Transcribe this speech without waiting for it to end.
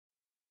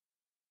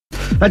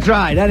That's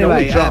right,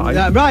 anyway.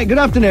 Right, good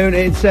afternoon.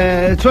 It's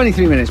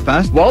 23 minutes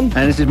past. 1.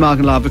 And this is Mark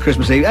and Lard for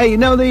Christmas Eve. Hey, you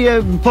know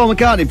the Paul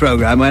McCartney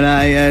programme when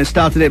I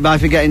started it by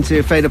forgetting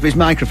to fade up his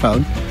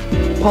microphone?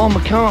 Paul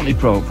McCartney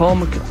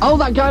Oh,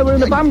 that guy we're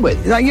in the band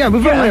with? Yeah,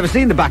 we've only ever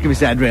seen the back of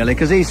his head, really,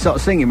 because he's sort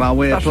of singing while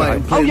we're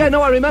playing. Right. Oh, yeah,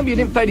 no, I remember you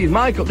didn't fade his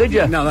mic up, did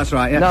you? No, that's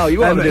right, yeah. No, you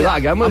won't do that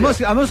again, will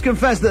you? I must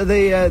confess that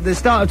the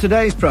start of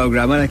today's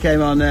programme, when I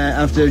came on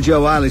after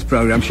Joe Whiley's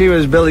programme, she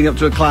was building up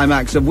to a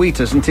climax of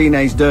Wheatus and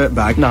Teenage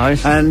Dirtbag.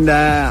 Nice. And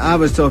I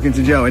was talking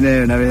to Joe in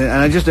here and everything,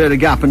 and I just heard a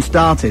gap and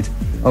started.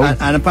 Oh.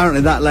 And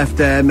apparently that left,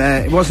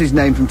 what's his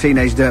name from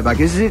Teenage Dirtbag?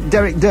 Is it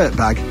Derek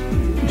Dirtbag?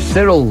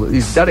 Cyril,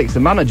 Derek's the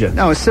manager.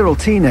 No, it's Cyril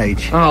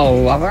Teenage.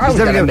 Oh, I was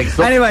getting mixed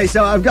up. Anyway,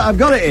 so I've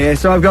got it here,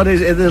 so I've got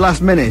his, at the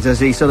last minute as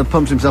he sort of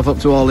pumps himself up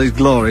to all his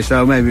glory,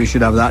 so maybe we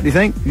should have that, do you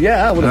think?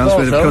 Yeah, I would have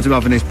thought so. Cut him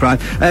off in his prime.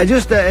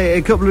 Just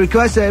a couple of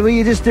requests. Will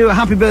you just do a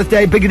happy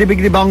birthday,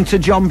 biggity bong to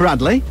John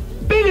Bradley?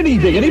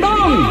 Biggity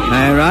bong!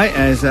 Right,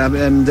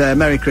 and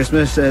Merry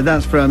Christmas.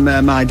 That's from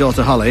my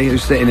daughter Holly,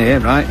 who's sitting here,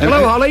 right?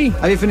 Hello, Holly.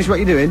 Have you finished what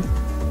you're doing?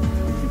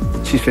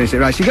 She's finished it,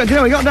 right. Do you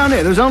know, we got down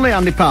here, there was only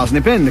Andy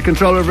Parsnip in, the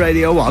controller of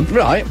Radio 1.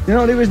 Right. You know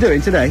what he was doing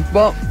today?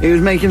 What? He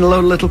was making a load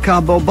of little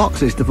cardboard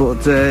boxes to put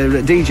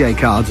DJ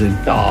cards in.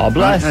 Oh,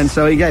 bless. And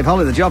so he gave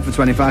Holly the job for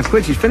 25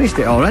 quid. She's finished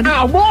it already.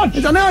 Oh,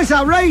 what? I know, it's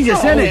outrageous,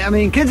 isn't it? I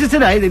mean, kids of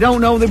today, they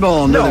don't know they're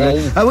born, do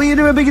they? Will you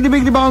do a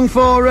biggity bong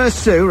for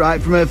Sue, right,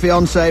 from her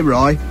fiancé,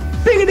 Roy?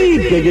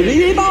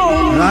 Biggity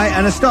bong! Right,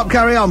 and a stop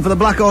carry on for the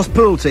Black Horse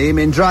Pool team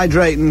in Dry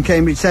Drayton,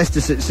 Cambridge,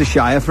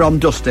 Leicestershire from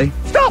Dusty.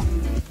 Stop!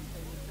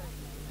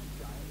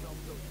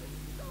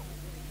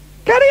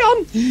 Carry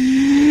on!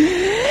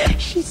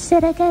 She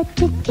said I got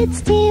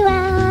tickets to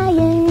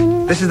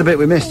Iron. This is the bit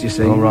we missed, you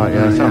see. Oh, right,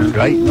 yeah, sounds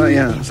great. Well,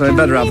 yeah, so we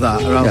better have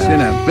that, or else, you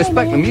know.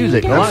 Respect the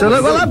music,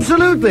 Absolutely, well,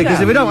 absolutely,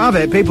 because if we don't have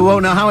it, people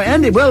won't know how it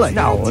ended, will they?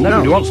 No,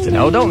 nobody wants to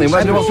know, don't they?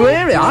 Nobody wants to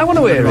hear it. I want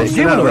to hear it. Do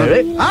you want to hear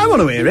it? I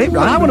want to hear it,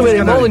 right? I want to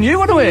hear it more than you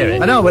want to hear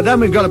it. I know, but then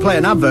we've got to play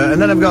an advert, and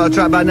then I've got a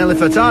track by Nelly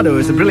Furtado,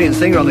 who's a brilliant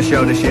singer on the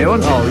show this year,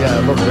 wasn't she? Oh, yeah, I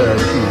loved her.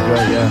 She was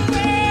great, yeah.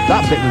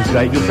 That bit was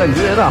great. Just then, did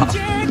you hear that?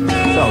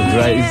 So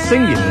great. His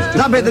singing is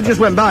that bit that just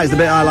went by is the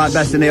bit I like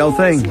best in the whole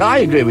thing. I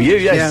agree with you,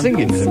 yeah. His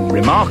singing is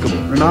remarkable.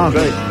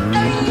 Remarkable. Great.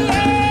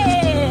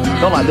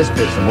 Don't like this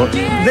bit so much.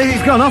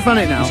 It's gone off,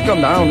 hasn't it, now? It's gone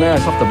down there.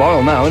 It's off the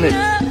boil now, isn't it?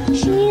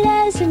 She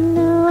doesn't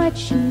know what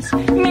she's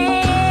missing.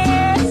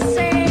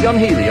 On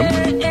helium.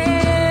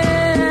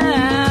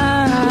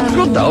 It's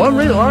good though, I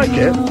really like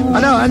it. I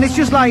know, and it's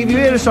just like if you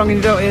hear a song and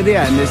you don't hear the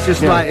end, it's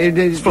just like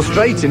it's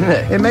frustrating, isn't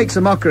it? It makes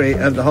a mockery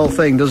of the whole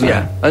thing, doesn't it?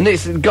 Yeah, and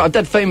it's got a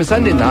dead famous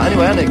ending that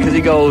anyway, hasn't it? Because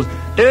he goes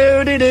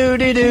do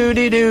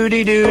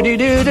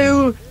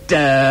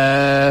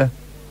da.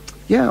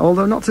 Yeah,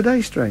 although not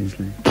today,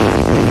 strangely.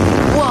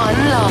 One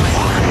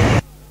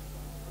life.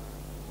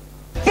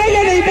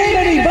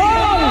 Biggity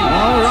bong!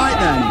 All right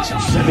then.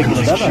 Circle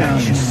of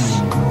chance.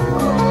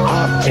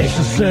 It's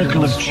a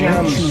circle of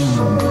chance.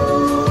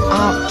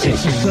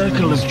 It's a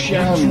circle of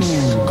chance.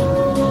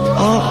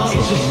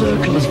 It's a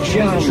circle of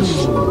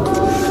chance.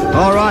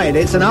 All right,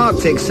 it's an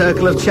Arctic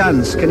circle of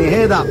chance. Can you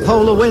hear that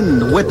polar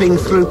wind whipping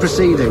through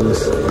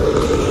proceedings?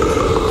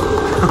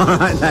 All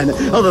right then,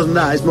 other than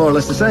that, it's more or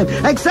less the same.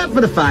 Except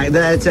for the fact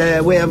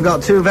that we have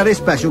got two very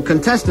special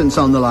contestants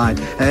on the line.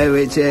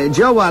 It's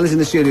Joe Whiley's in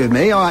the studio with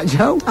me. All right,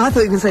 Joe? I thot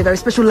you were going to say very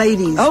special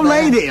ladies. Oh,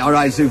 lady! All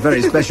right, two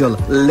very special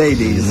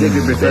ladies, if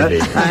you prefer.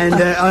 And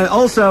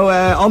also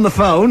on the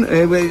phone,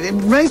 it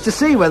remains to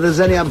see whether there's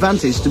any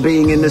advantage to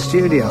being in the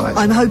studio.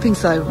 Actually. I'm hoping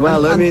so.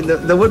 Well, I mean,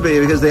 there would be,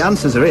 because the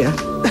answers are here.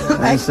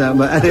 So,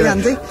 but anyway.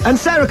 Andy. And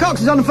Sara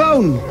Cox is on the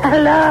phone.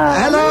 Hello.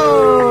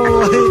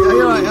 Hello. Are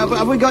you all right?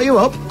 Have we got you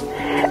up?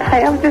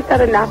 I've just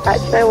had a nap,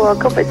 actually. I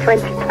woke up at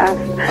 20 past.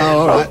 Oh,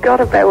 all right. Oh,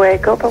 God, I better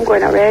wake up. I'm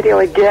going on radio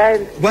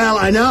again. Well,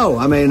 I know.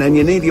 I mean, and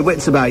you need your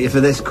wits about you for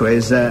this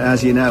quiz,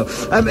 as you know.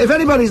 If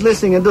anybody's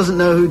listening and doesn't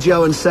know who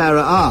Joe and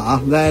Sara are,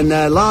 then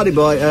Lardy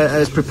Boy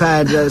has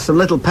prepared some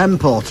little pen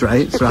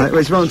portraits, right?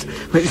 which won't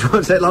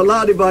say, like,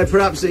 Lardy Boy,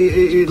 perhaps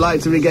you'd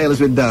like to regale us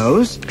with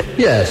those?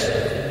 Yes.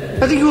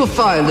 I think you will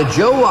find that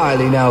Joe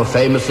Whiley now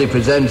famously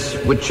presents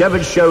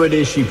whichever show it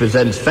is she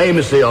presents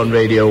famously on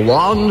Radio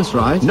 1. That's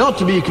right. Not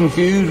to be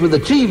confused with the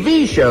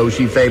TV show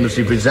she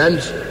famously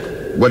presents,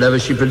 whenever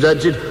she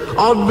presents it,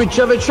 on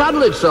whichever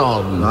channel it's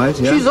on. Right,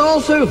 yeah. She's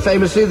also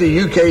famously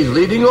the UK's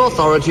leading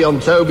authority on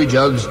Toby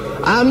Jugs,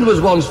 and was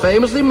once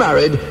famously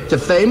married to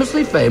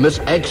famously famous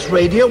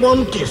ex-Radio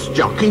 1 disc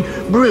jockey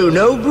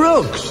Bruno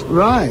Brooks.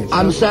 Right.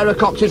 And Sara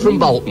Cox is from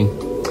Bolton.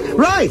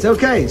 Right,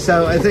 okay,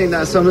 so I think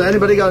that's something.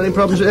 Anybody got any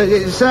problems?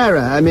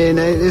 Sara, I mean,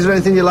 is there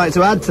anything you'd like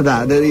to add to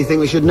that you think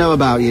we should know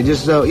about you?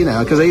 Just so, you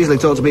know, because I usually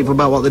talk to people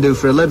about what they do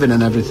for a living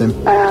and everything.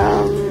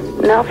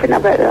 No, I think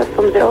that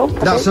sums it up.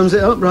 That sums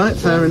it up, right?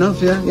 Fair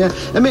enough, yeah.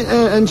 I mean,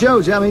 and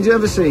George, I mean, do you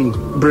ever see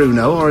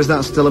Bruno, or is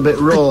that still a bit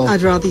raw?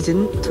 I'd rather you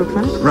didn't talk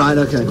about it. Right,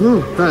 okay.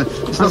 Right.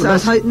 It's not the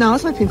best. I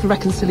was hoping for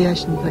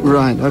reconciliation.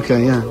 Right,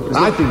 okay, yeah.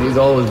 I think it's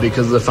always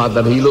because of the fact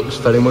that he looks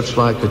very much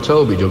like the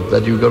Toby Jug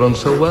that you got on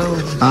so well.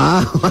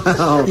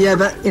 Well. Yeah,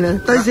 but, you know,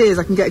 those ears,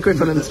 I can get a grip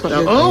on them.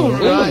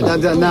 Right.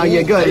 Now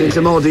you're going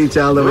into more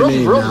detail than we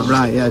need now.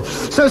 Right, yeah.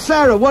 So,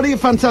 Sarah, what are your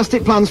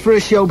fantastic plans for a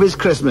showbiz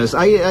Christmas?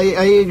 Are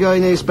you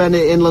going to spend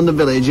it in London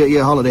Village at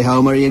your holiday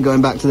home, or are you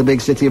going back to the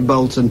big city of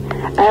Bolton?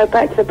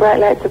 Back to the Bright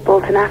Lights of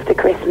Bolton after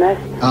Christmas.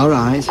 All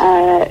right.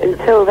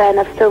 Until then,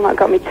 I've still not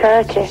got my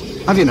turkey.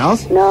 Have you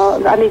not?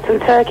 No, I need some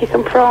turkey,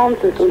 some prawns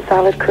and some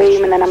salad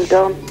cream, and then I'm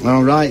done.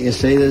 All right, you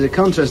see, there's a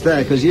contrast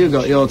there, because you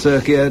got your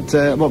turkey at,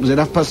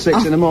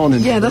 6:30 in the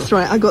morning? Yeah, that's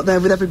right. I got there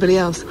with everybody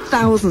else.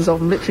 Thousands of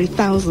them, literally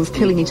thousands,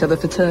 killing each other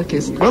for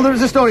turkeys. Well, there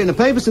was a story in the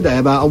papers today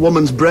about a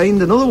woman's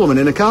brained another woman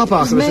in a car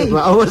park. Me.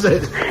 Oh, was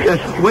it?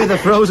 With a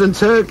frozen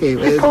turkey.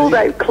 She pulled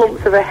out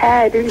clumps of her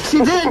hair, didn't she?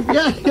 She did,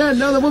 yeah.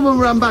 No, the woman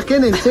ran back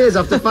in tears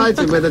after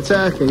fighting with a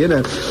turkey, you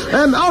know.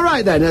 All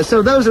right, then.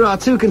 So those are our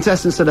two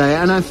contestants today,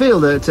 and I feel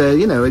that,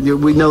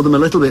 we know them a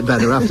little bit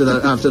better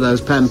after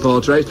those pen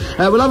portraits.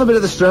 We'll have a bit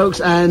of the Strokes,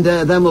 and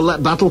then we'll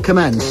let battle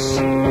commence.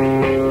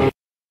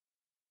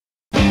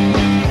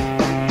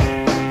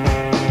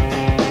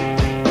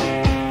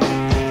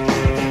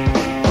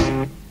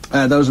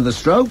 Those are the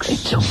Strokes.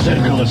 It's a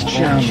circle of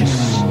chance.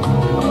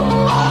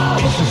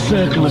 It's a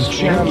circle of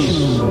chance.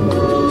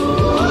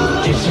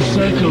 It's a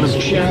circle of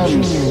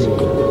chance.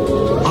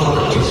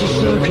 It's a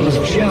circle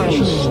of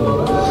chance.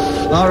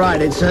 All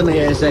right, it certainly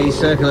is a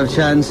circle of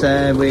chance.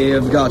 We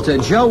have got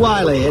Joe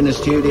Whiley in the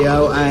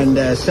studio and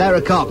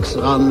Sara Cox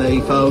on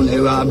the phone,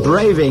 who are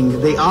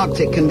braving the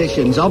Arctic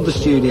conditions of the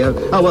studio.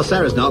 Oh, well,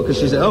 Sarah's not, because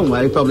she's at home.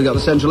 Well, you've probably got the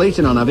central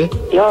heating on, have you?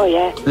 Oh,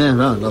 yeah. Yeah,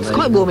 right. Well, It's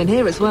quite warm in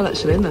here as well,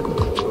 actually, isn't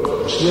it?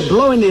 You're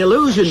blowing the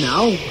illusion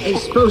now.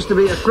 It's supposed to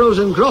be a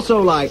frozen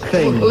grotto-like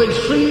thing. Well, it's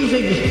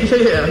freezing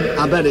here.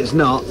 I bet it's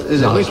not,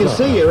 is it? No, We it's can not.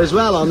 see you as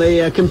well on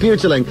the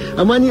computer link.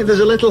 And when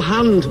there's a little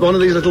hand, one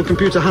of these little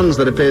computer hands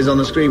that appears on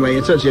the screen where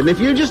you touch it. And if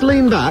you just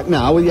lean back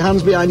now with your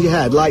hands behind your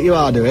head, like you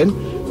are doing,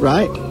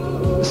 right?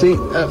 See?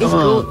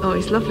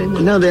 It's lovely, isn't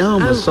it? No, the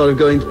arm was sort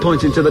of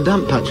pointing to the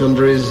damp patch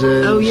under his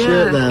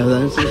shirt there.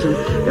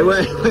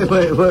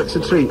 It works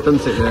a treat,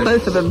 doesn't it? Really?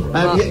 Both of them.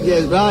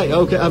 Yeah, right,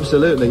 okay,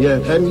 absolutely,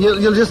 yeah.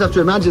 You'll just have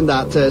to imagine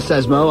that,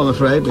 says Mo, I'm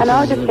afraid. And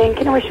I was just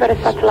thinking, I wish we had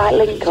a satellite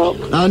link up.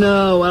 I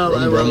know, well,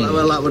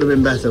 that would have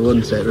been better,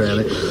 wouldn't it,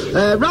 really?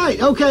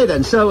 Right, okay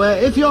then, so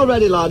if you're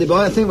ready, Lardy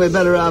Boy, I think we'd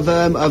better have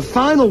a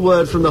final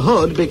word from the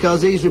Hood,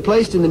 because he's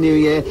replaced in the new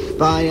year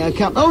by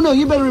Oh, no,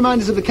 you better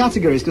remind us of the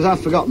categories, because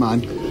I've forgot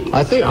mine.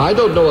 I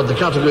don't know what the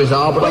categories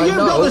are, but Well, I you've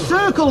know. got the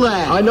circle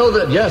there! I know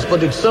that, yes,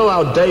 but it's so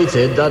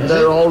outdated that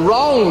they're all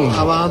wrong.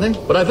 How are they?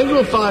 But I think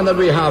you'll find that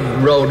we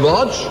have Road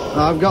Watch,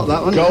 I've got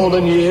that one.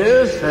 Golden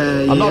Years.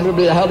 I'm not going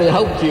to be a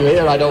help to you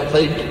here, I don't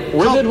think.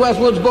 Wizard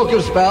Westwood's Book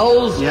of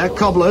Spells. Yeah,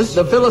 Cobblers.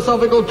 The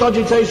Philosophical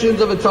Cogitations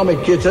of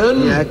Atomic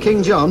Kitten. Yeah,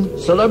 King John.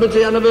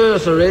 Celebrity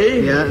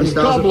Anniversary. Yeah, and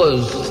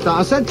Cobblers.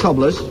 I said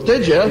Cobblers.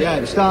 Did you?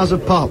 Yeah, Stars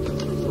of Pop.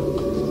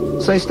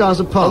 Say Stars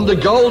of Pop. And the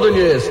Golden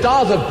Years,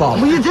 Stars of Pop.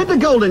 Well, you did the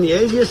Golden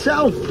Years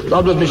yourself.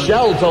 That was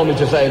Michelle told me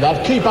to say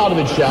that. Keep out of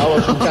it, Michelle.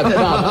 I should get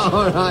that.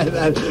 All right,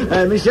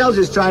 then. Michelle's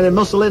just trying to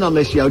muscle in on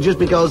this show just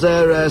because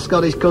her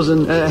Scottish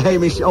cousin,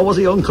 Hamish, or was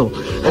he Uncle?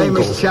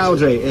 Hamish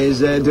Chowdhury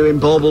is doing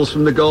baubles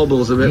from the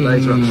Gaubles a bit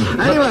later on.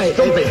 Anyway,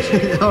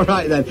 all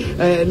right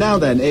then. Now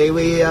then,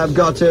 we have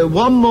got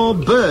one more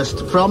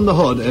burst from the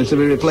Hood to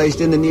be replaced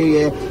in the new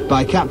year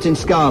by Captain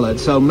Scarlet.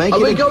 So make Are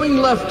it... we going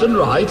left and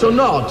right or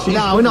not?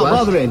 No, we're not West?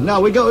 bothering. No,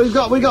 we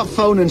got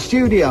phone and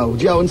studio,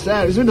 Joe and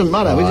Sarah. It doesn't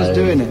matter. We're just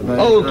doing it. But,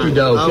 Okie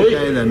dokie.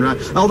 Okay then,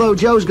 right. Although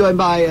Joe's going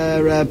by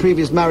her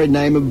previous married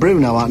name of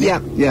Bruno, aren't you?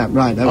 Yeah. Yeah,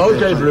 right.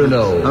 Okay,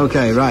 Bruno.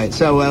 Okay, right.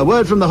 So,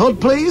 word from the Hood,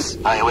 please.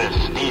 I will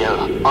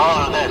steal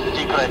all their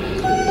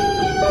secrets.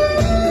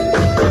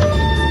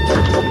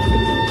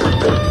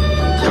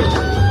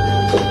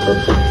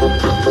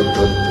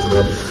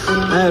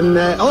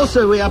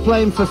 Also, we are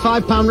playing for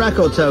 £5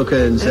 record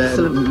tokens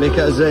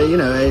because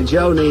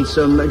Joe needs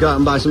some. Go out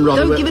and buy some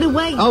Robbie. Don't give it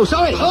away. Oh,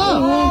 sorry.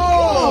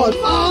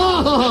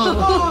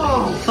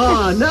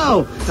 Oh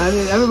no! I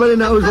mean, everybody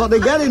knows what they're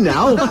getting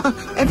now.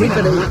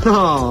 Everybody.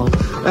 Oh,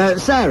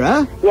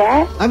 Sarah.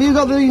 Yeah? Have you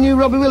got the new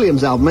Robbie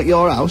Williams album at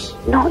your house?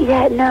 Not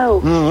yet,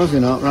 no. Oh, have you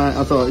not? Right,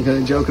 I thought you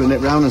could joke and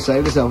nip round and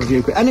save yourself a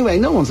few quid. Anyway,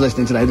 no one's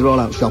listening today. They're all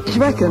out shopping. Do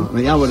you reckon? I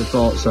mean, I would have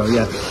thought so,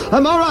 yeah.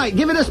 All right,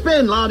 give it a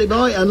spin, Lardy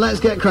Boy, and let's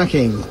get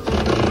cracking.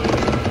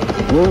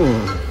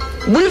 Ooh.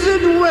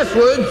 Wizard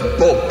Westwood's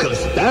Book of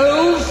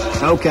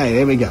Spells. Okay,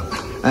 here we go.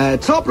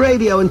 Top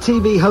radio and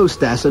TV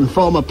hostess and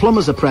former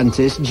plumber's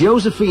apprentice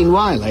Josephine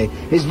Whiley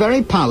is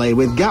very pally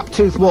with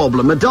gap-toothed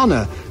warbler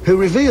Madonna, who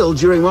revealed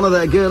during one of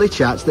their girly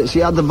chats that she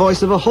had the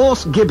voice of a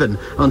horse gibbon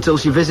until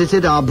she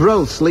visited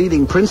Arbroath's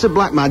leading Prince of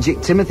Black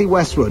Magic Timothy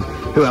Westwood,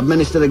 who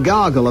administered a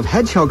gargle of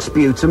hedgehog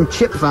sputum,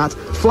 chip fat,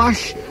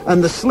 flash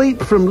and the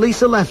sleep from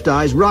Lisa Left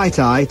Eye's right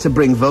eye to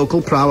bring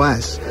vocal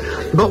prowess.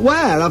 But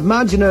where have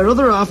Madge and her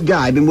other half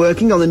Guy been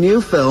working on the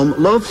new film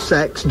Love,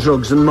 Sex,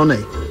 Drugs and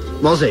Money?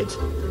 Was it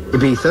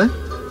Ibiza?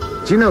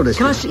 Do you know this?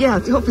 Yeah,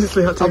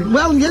 obviously I do.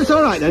 Well, yes,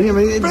 all right then. I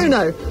mean,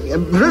 Bruno.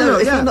 Bruno, No,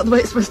 is yeah. that not the way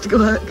it's supposed to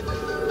work?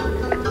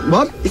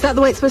 What? Is that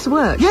the way it's supposed to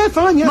work? Yeah,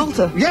 fine, yeah.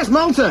 Malta. Yes,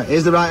 Malta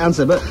is the right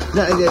answer, but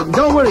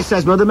don't worry,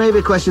 says Mother, maybe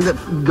a question that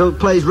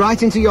plays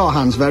right into your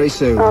hands very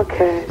soon.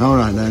 Okay. All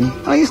right, then.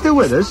 Are you still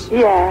with us?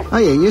 Yeah.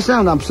 Are you? You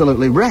sound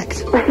absolutely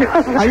wrecked.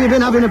 Have you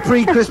been having a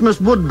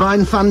pre-Christmas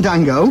woodbine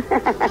fandango?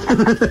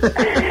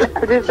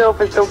 I just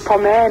opened some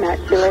pomade,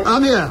 actually.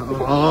 Have you?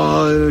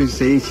 Oh, you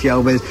see,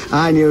 Shelby,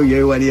 I knew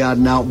you when you had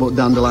an out but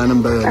dandelion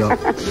and burdock.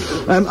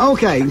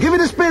 Okay, give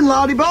it a spin,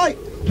 lardy boy.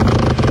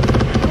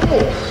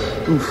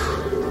 Oof.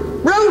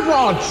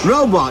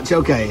 Road Watch,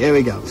 okay, here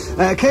we go.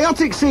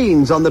 Chaotic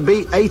scenes on the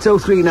beat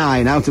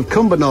 8039 out of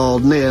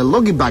Cumbernauld near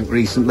Luggybank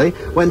recently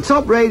when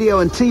top radio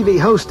and TV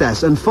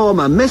hostess and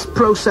former Miss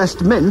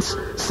Processed Mince,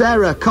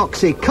 Sara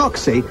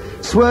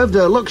Coxey swerved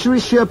her luxury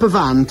Sherpa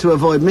van to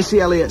avoid Missy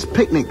Elliott's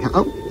picnic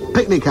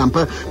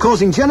hamper,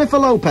 causing Jennifer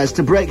Lopez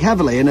to brake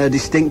heavily in her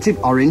distinctive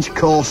orange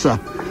Corsa.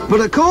 But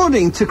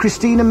according to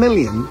Christina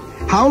Milian,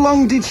 how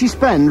long did she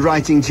spend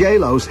writing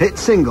J-Lo's hit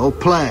single,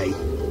 Play?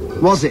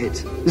 Was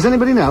it? Does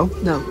anybody know?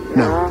 No.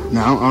 No.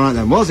 All right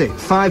then. Was it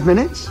 5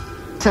 minutes,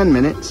 10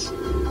 minutes,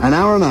 an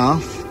hour and a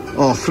half,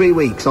 or 3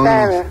 weeks on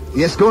and Sarah. off?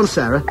 Yes, go on,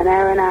 Sarah. An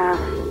hour and a half.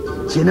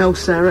 Do you know,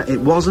 Sarah,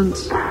 it wasn't.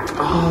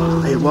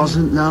 Oh, it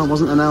wasn't. No, it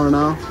wasn't an hour and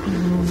a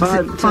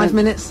half. 5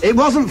 minutes? It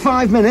wasn't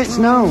 5 minutes.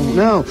 No.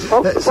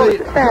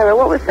 Sarah,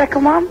 what was the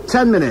second one?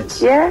 10 minutes.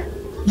 Yeah?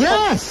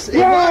 Yes, it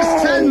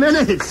was 10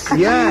 minutes.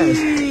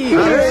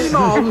 Yes.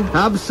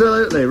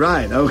 Absolutely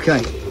right.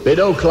 Okay.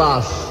 Middle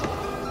class.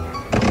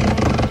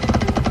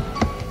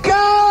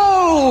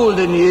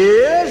 Golden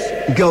years.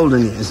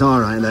 Golden years, all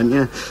right then,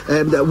 yeah.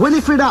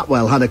 Winifred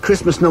Atwell had a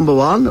Christmas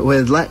 #1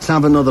 with Let's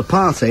Have Another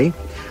Party,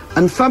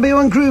 and Fabio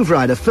and Groove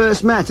Rider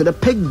first met at a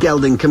pig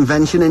gelding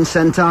convention in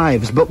St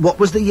Ives. But what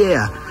was the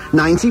year?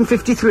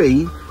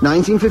 1953,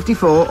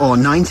 1954, or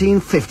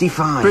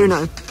 1955?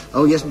 Bruno.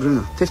 Oh, yes,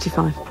 Bruno.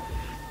 55.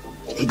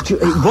 It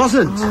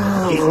wasn't.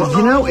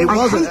 It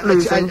wasn't. hate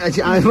losing.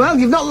 Well,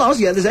 you've not lost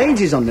yet. There's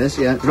ages on this,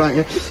 yeah.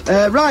 Right,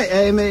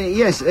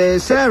 yes,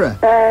 Sarah.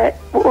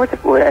 What's the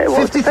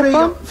 53,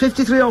 one?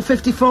 53 or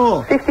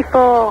 54?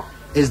 54.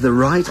 Is the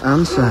right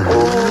answer.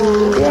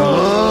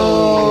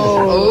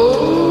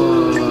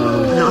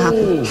 Not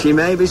happy. She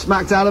may be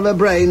smacked out of her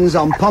brains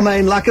on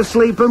pomade, lack of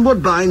sleep and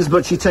woodbines,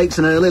 but she takes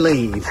an early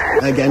lead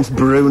against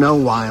Bruno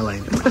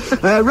Whiley.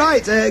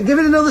 Give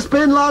it another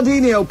spin,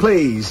 Lardinio,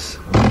 please.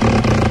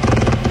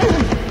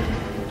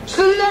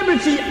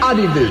 Celebrity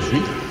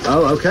anniversary.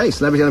 Oh, okay,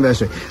 celebrity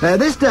anniversary.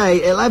 This day,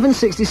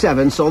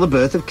 1167, saw the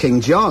birth of King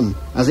John,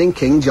 as in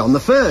King John I,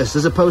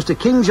 as opposed to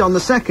King John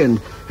II,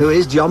 who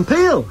is John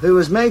Peel, who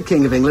was made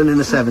King of England in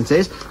the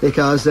 70s,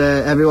 because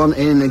everyone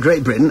in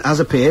Great Britain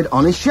has appeared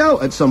on his show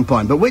at some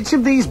point. But which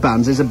of these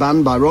bands is a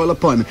band by royal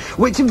appointment?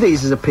 Which of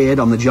these has appeared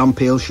on the John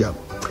Peel show?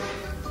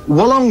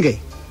 Wollongi,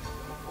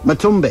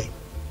 Matumbi,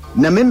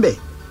 Namimbi,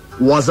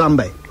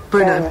 Wazambi.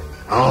 Bruno.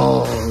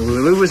 Oh,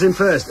 who was in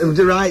first? The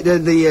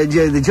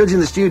judge in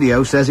the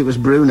studio says it was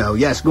Bruno.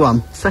 Yes, go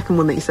on. Second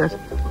one that you said.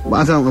 Well,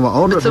 I don't know what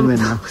order of them in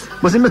now.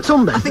 Was it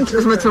Matumbi? I think it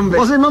was Matumbi.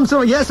 Was it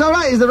Matumbi? Yes, all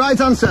right, is the right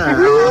answer.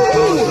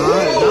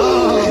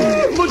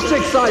 Much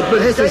excitement.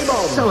 This is Game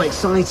on. so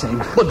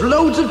exciting. But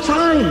loads of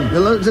time.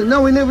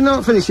 No, we've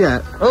not finished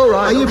yet. All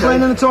right. Are you okay.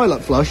 playing in the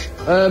toilet flush?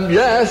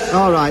 Yes.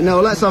 All right, no,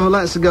 let's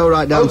go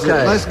right down to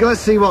Okay. it. Let's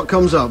see what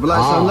comes up.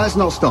 Let's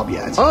not stop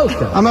yet.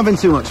 Okay. I'm having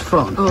too much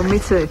fun. Oh, me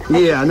too.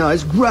 Yeah, no,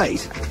 it's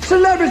great.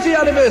 Celebrity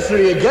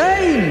anniversary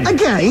again.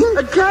 Again?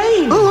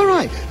 Oh, all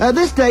right.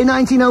 This day,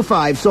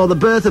 1905, saw the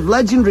birth of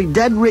legendary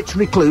dead rich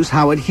recluse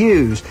Howard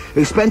Hughes,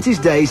 who spent his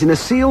days in a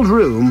sealed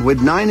room with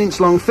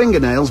 9-inch-long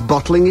fingernails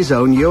bottling his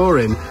own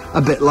urine,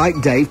 a bit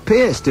like Dave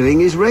Pearce doing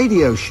his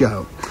radio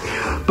show.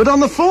 But on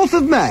the 4th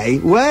of May,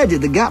 where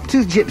did the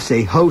Gaptooth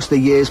Gypsy host the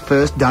year's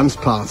first dance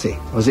party?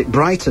 Was it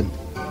Brighton,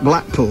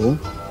 Blackpool,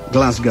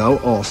 Glasgow,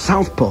 or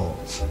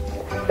Southport?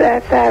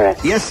 Sarah.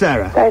 Yes,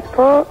 Sarah.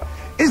 Southport.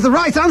 Is the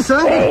right answer.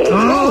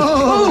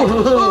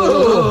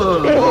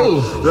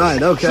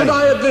 Right, okay. Should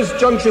I at this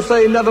juncture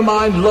say never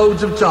mind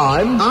loads of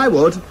time? I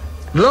would.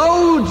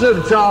 Loads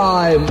of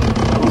time.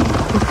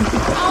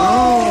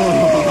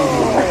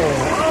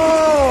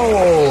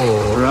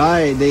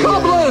 Right, the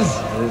Cobblers.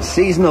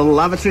 seasonal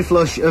lavatory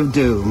flush of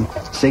doom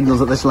signals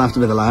that this will have to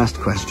be the last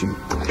question.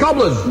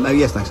 Cobblers.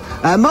 Yes, thanks.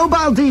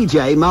 Mobile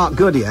DJ Mark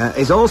Goodyear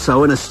is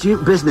also an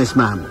astute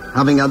businessman,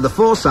 having had the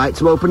foresight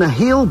to open a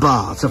heel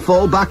bar to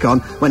fall back on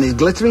when his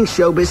glittering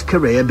showbiz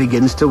career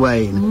begins to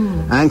wane.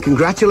 And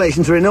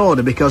congratulations are in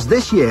order, because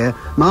this year,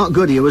 Mark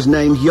Goodyear was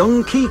named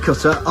Young Key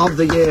Cutter of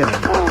the Year.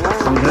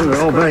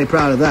 We're all very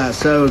proud of that,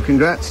 so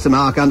congrats to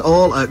Mark and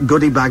all at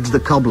Goodie Bags the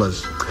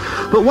Cobblers.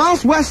 But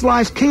whilst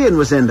Westlife's Kean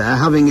was in there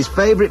having his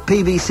favourite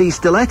PVC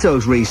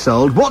stilettos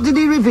resold, what did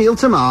he reveal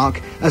to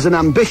Mark as an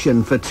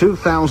ambition for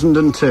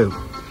 2002?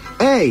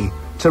 A,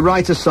 to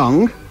write a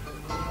song.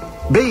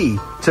 B,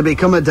 to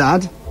become a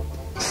dad.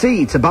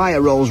 C, to buy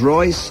a Rolls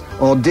Royce.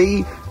 Or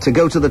D, to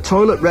go to the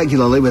toilet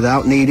regularly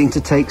without needing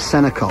to take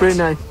Senecot.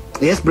 Bruno.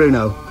 Yes,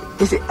 Bruno.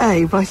 Is it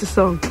A, write a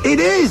song? It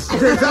is!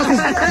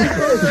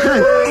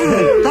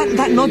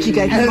 that nod you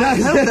gave me.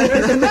 That's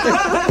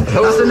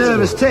a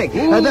nervous tick.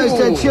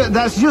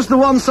 That's just the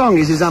one song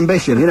is his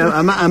ambition. You know,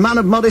 a man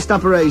of modest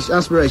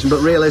aspiration,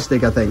 but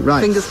realistic, I think.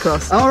 Right. Fingers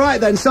crossed. All right,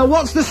 then. So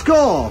what's the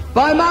score?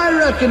 By my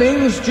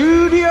reckoning,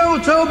 Studio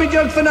Toby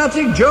Jug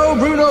fanatic Joe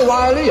Bruno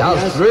Whiley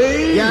has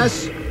 3.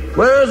 Yes.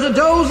 Whereas the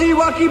dozy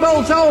wacky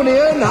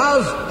Boltonian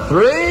has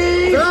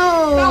 3. Oh,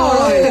 all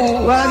right.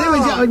 Well, I think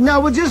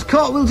we'll just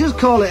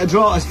call it a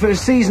draw for a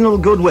seasonal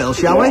goodwill,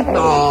 shall we?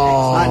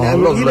 Oh,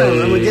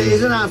 lovely.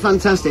 Isn't that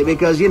fantastic?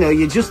 Because, you know,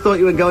 you just thought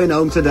you were going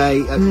home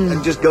today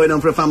and just going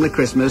home for a family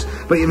Christmas,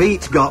 but you've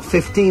each got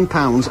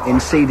 £15 in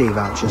CD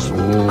vouchers.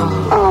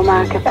 Oh,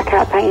 Marcus, I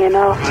can't thank you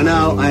enough. I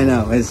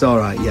know. It's all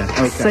right, yeah.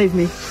 Okay. Save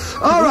me.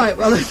 All right,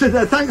 well,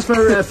 thanks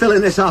for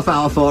filling this half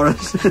hour for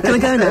us. Can I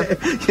go now?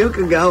 You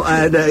can go,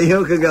 and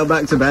you can go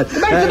back to bed.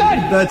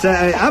 But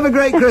have a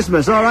great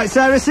Christmas. All right,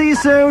 Sarah, see you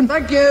soon.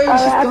 Thank you.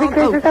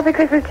 Happy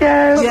Christmas,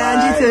 Joe.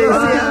 Yeah, and you too.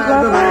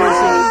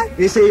 Bye.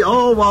 You see,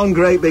 all one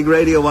great big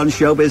Radio 1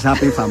 showbiz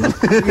happy family.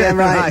 Yeah,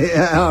 right.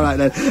 All right,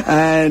 then.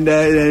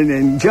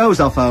 And Joe's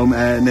off home,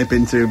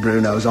 nipping to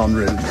Bruno's en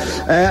route.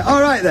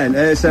 All right,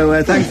 then.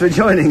 So thanks for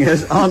joining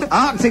us on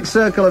Arctic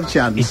Circle of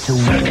Chance. It's a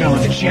circle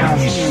of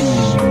chance.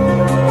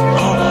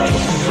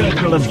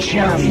 Circle of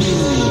chance.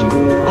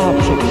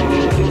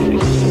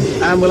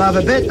 And we'll have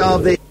a bit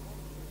of the...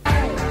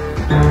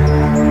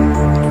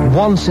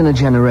 Once in a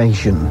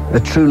generation, a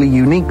truly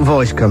unique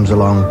voice comes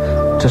along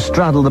to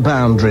straddle the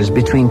boundaries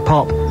between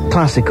pop,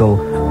 classical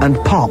and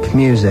pop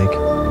music.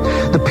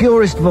 The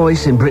purest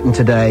voice in Britain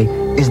today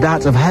is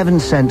that of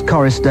heaven-sent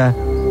chorister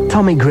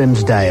Tommy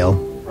Grimsdale.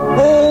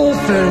 All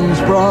things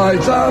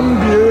bright and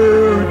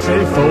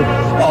beautiful,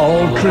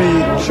 all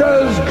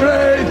creatures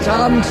great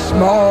and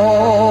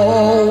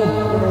small,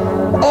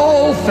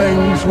 all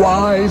things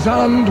wise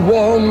and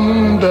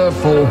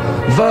wonderful,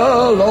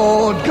 the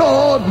Lord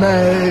God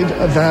made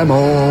them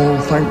all.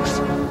 Thanks.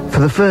 For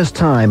the first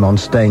time on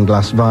stained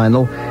glass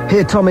vinyl,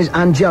 hear Tommy's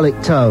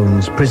angelic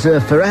tones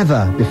preserved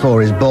forever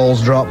before his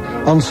balls drop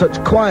on such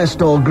choir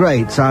store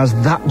greats as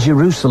That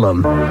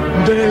Jerusalem.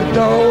 Did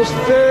those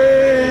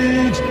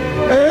feet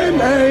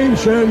in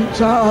ancient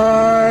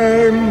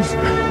times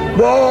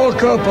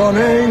walk up on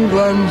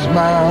England's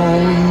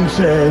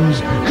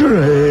mountains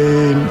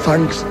green?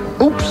 Thanks.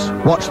 Oops,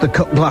 watch the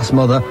cut glass,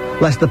 mother,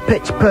 lest the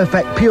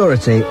pitch-perfect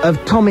purity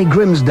of Tommy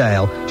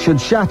Grimsdale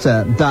should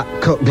shatter that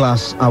cut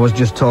glass I was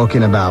just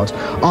talking about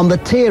on the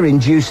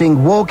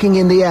tear-inducing Walking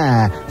in the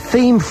Air,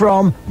 theme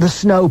from The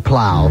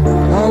Snowplow.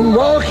 I'm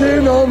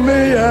walking on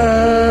the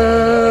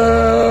air,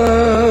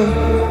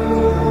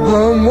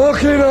 I'm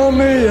walking on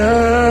the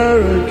air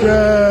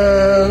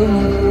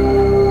again.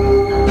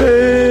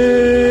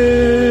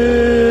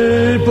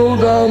 People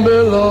down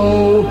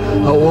below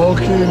are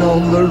walking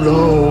on the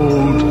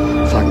road.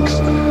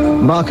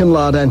 Mark and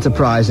Lard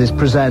Enterprises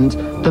present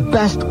the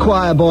best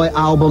choir boy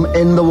album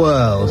in the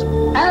world.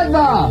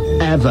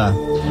 Ever.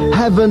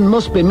 Heaven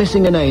must be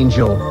missing an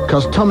angel,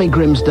 because Tommy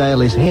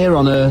Grimsdale is here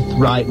on earth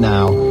right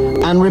now.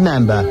 And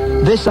remember,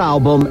 this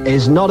album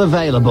is not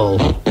available